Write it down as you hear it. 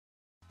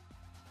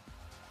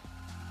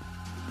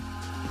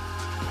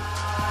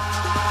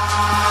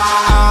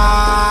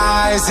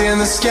in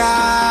the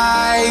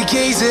sky,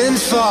 gazing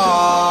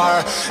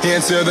far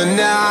into the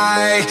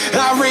night.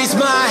 I raise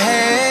my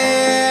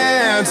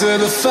hand to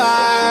the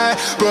fire,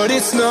 but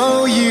it's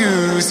no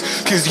use,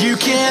 'cause you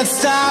can't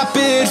stop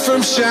it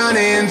from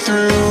shining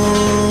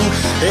through.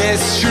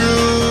 It's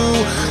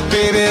true,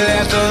 baby,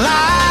 let the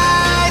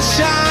light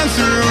shine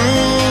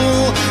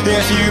through.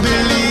 If you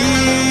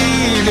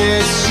believe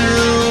it's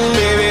true,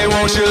 baby,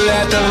 won't you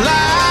let the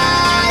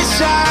light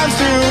shine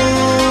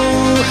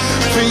through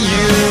for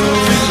you,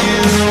 for you,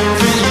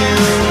 for you,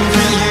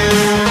 for you, for you,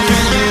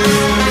 for you,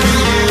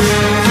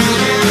 for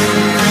you,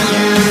 for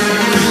you, for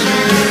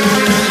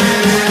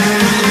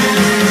you.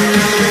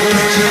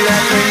 Won't you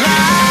let the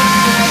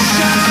light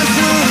shine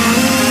through?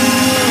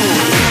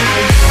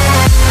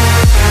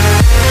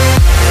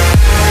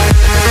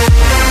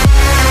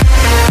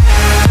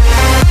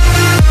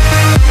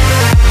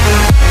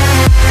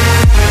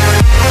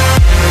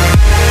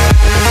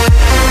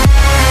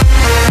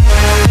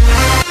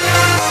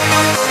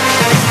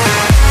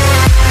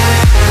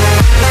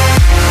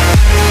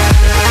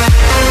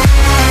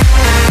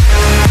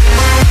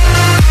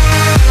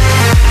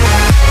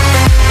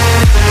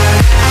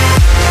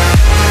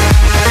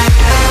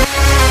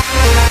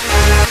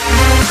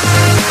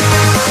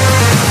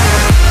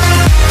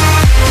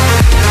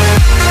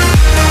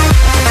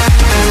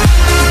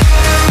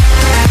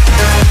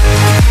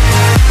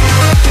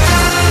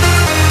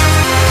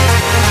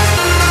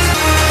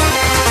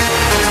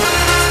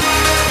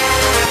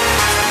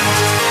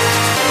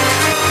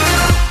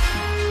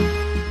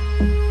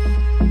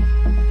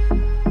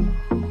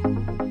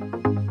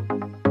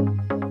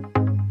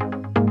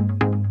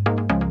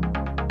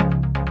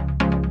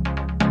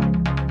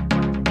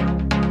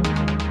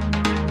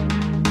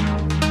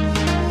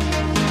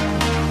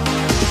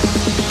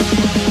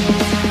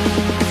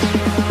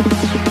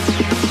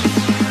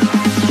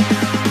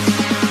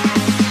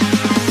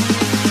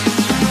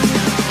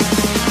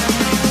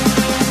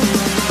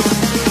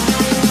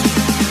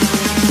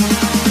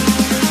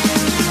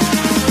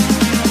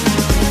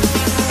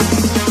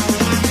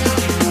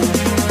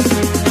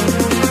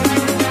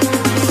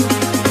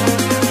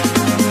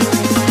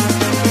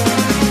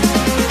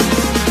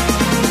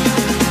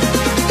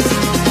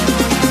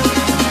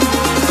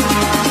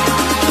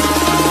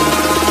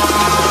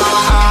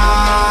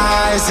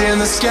 In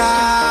the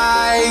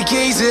sky,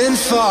 gazing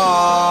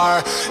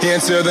far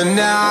into the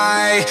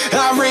night.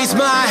 I raise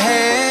my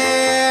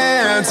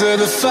hand to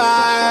the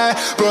fire,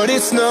 but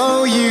it's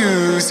no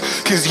use,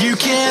 'cause you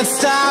can't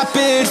stop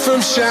it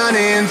from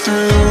shining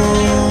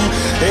through.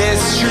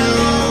 It's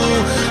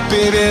true,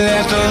 baby,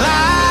 let the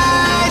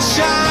light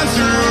shine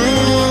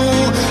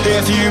through.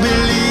 If you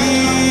believe